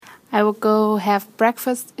I would go have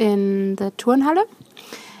breakfast in the Turnhalle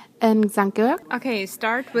in St. Georg. Okay,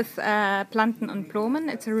 start with Planten und Blumen.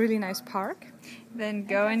 It's a really nice park. Then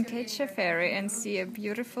go and catch a ferry and see a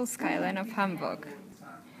beautiful skyline of Hamburg.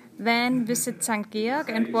 Then visit St. Georg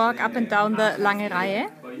and walk up and down the Lange Reihe.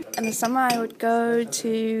 In the summer, I would go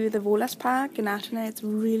to the Wohlers Park in Altona. It's a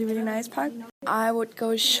really, really nice park. I would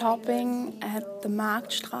go shopping at the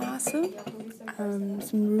Marktstraße.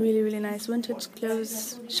 Some really, really nice vintage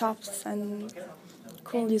clothes shops and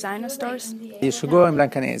cool designer stores. You should go in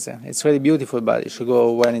Blancanese. It's really beautiful, but you should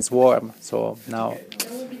go when it's warm. So now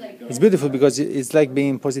it's beautiful because it's like being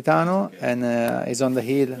in Positano and it's on the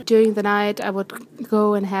hill. During the night, I would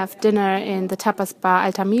go and have dinner in the tapas bar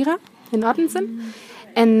Altamira in Ottensen.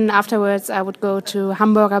 And afterwards, I would go to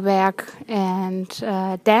Hamburger Berg and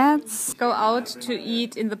dance. Go out to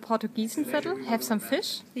eat in the Portugiesenviertel, have some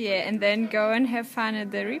fish. Yeah, and then go and have fun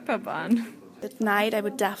at the Reeperbahn. At night, I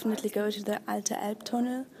would definitely go to the Alte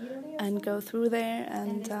Elbtunnel and go through there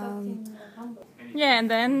and yeah,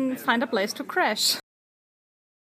 and then find a place to crash.